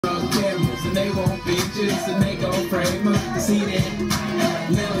cameras and they want pictures and they gon' frame us. See that?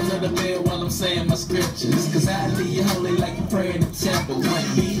 Little bit while I'm saying my scriptures. Cause I leave holy like you pray in the temple.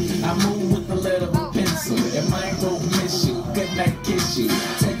 One beat, I move with a little pencil. And mine won't miss you, good night kiss you.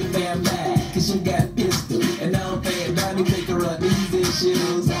 Take a damn back, cause you got pistol. And I don't think Donnie pick her up these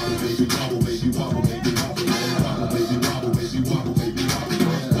issues. Wobble baby, wobble baby, wobble baby, wobble baby, wobble baby, wobble baby, wobble baby,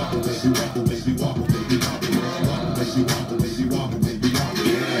 wobble baby, wobble baby, wobble baby, wobble baby, wobble baby, wobble baby, wobble baby.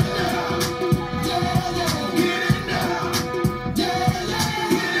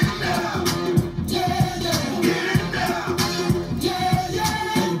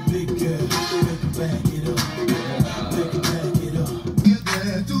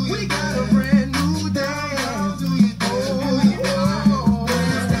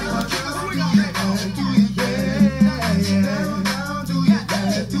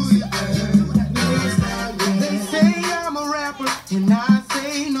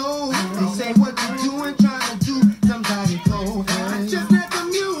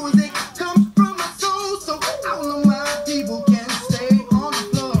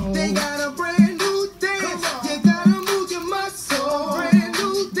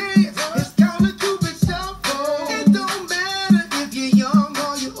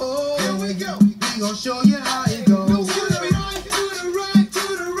 Show you how it goes. To the right, to the right, to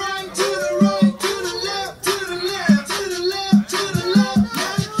the right, to the right, to the left, to the left, to the left, to the left.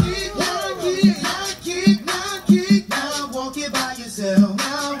 Now kick, now kick, now kick, now kick. Now walk it by yourself.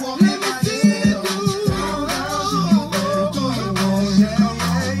 Now walk it by yourself.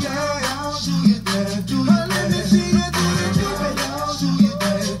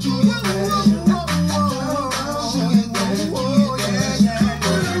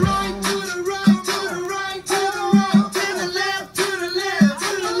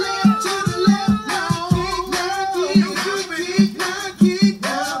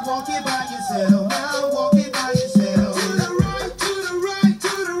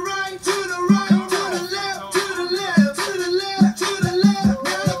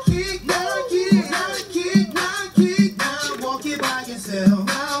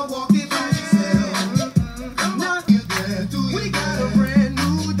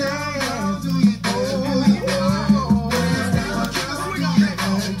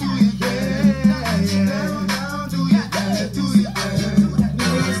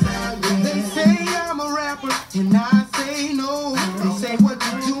 And I say no. They say what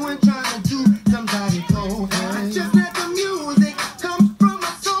you doing, trying to do somebody go. I just let the music come from my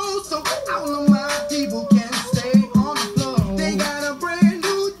soul, so all of my people can stay on the floor. They got a brand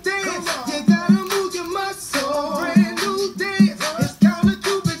new dance.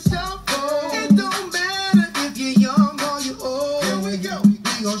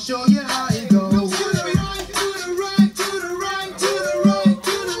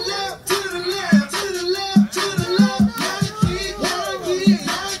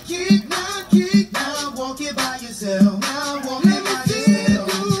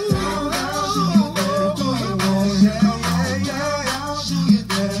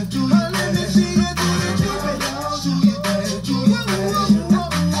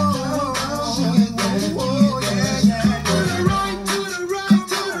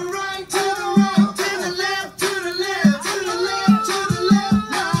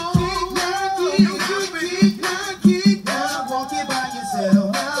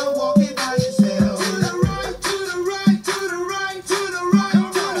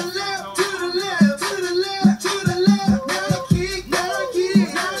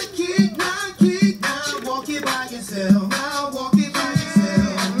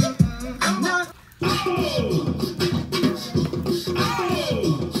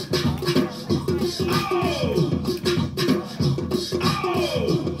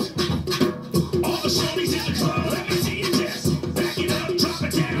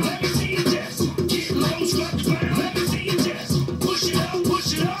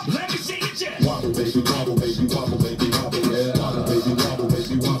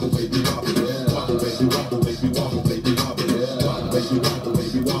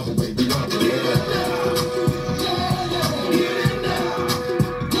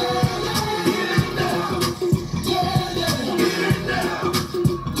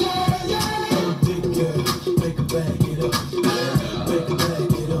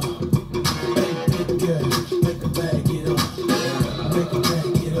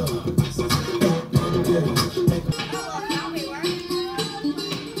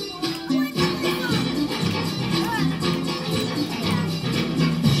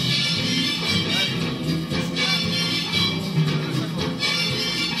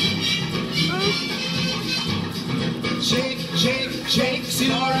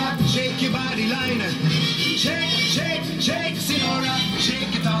 Sinora, shake your body line. Shake, shake, shake, Sinora,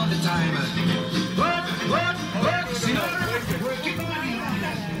 shake it all the time. Work, work, work, Sinora, work your body line.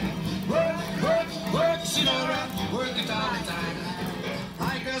 Work, work, work, Sinora, work it all the time.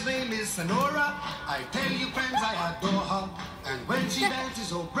 My girl's name is Sonora. I tell you, friends, I adore her. And when she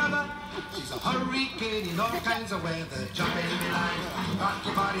dances, oh brother, she's a hurricane in all kinds of weather. Jump in the line, rock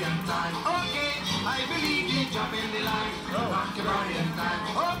your body and time. Okay, I believe you. Jump in the line, rock your body and time.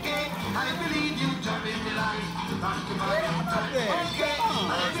 Okay, I believe you. Jump in the line, rock your body and time. Okay,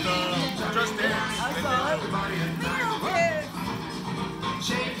 I believe you. Jump in the line, rock your body and time.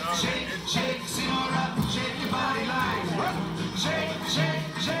 Shake, shake, shake, Sinora, shake your body line. Shake, shake,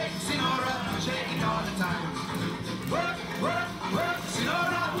 shake, Sinora, shake it all the time. Work, work, work,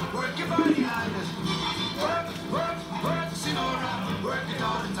 Sinora, work your body line. Work, work, work, Sinora, work it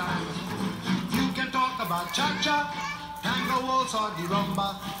all the time. You can talk about cha-cha, tango, waltz or the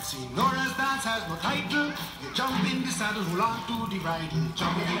rumba. Sinora's dance has no title. You jump in the saddle, hold on to the bridle.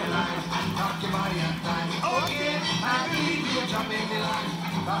 Jump in the line, rock your body and time. Okay, I believe you. Jump in the line,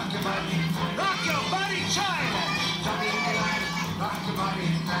 rock your body, child. Jump in the line, rock your body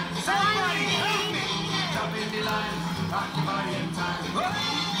and time. Somebody help me. Jump in the line, rock your body and time.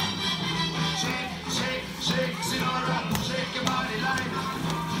 Shake, shake, shake, Sinora, shake your body line.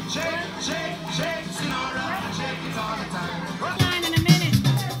 Shake, shake, shake, Sinora, shake it all the time. Line in a minute.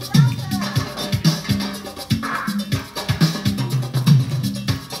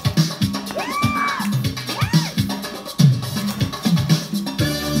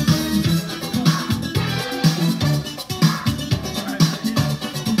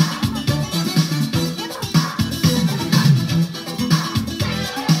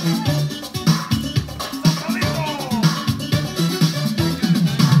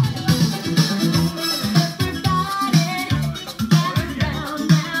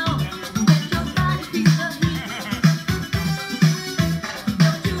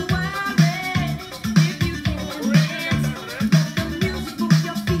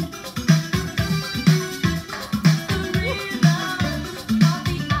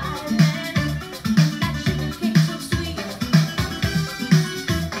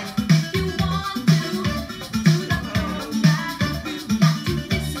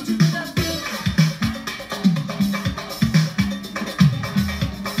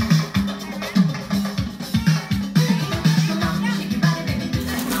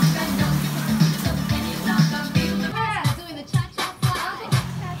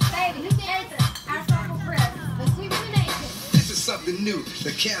 Something new,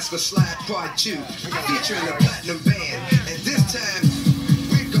 the Casper Slide Part 2, featuring the Platinum Band, and this time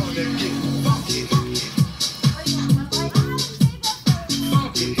we're gonna get funky, funky,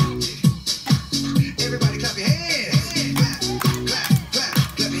 funky. Everybody clap your hands, clap, clap, clap,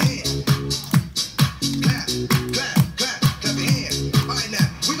 clap your hands, clap, clap, clap, clap your hands. All right, now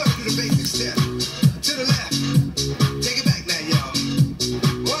we're gonna do the basic step. To the left, take it back now, y'all.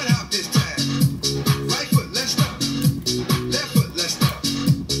 One hop this time. Right foot, let's stop. Left foot, let's stop.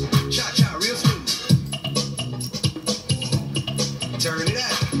 Cha-cha, real smooth. Turn it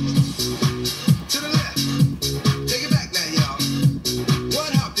out. To the left. Take it back now, y'all.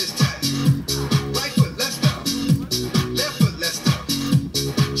 One hop this time. Right foot, let's stop. Left foot, let's stop.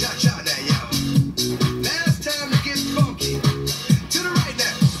 Cha-cha now, y'all. Now it's time to get funky. To the right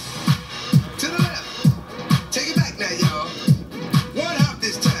now. To the left. Take it back now, y'all. One hop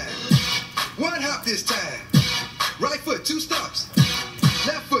this time. One hop this time. Right foot, 2 stomps.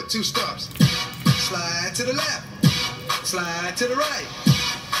 Left foot, 2 stomps. Slide to the left. Slide to the right.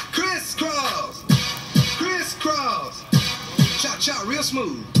 Crisscross. Crisscross. Cha-cha, real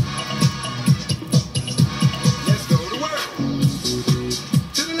smooth.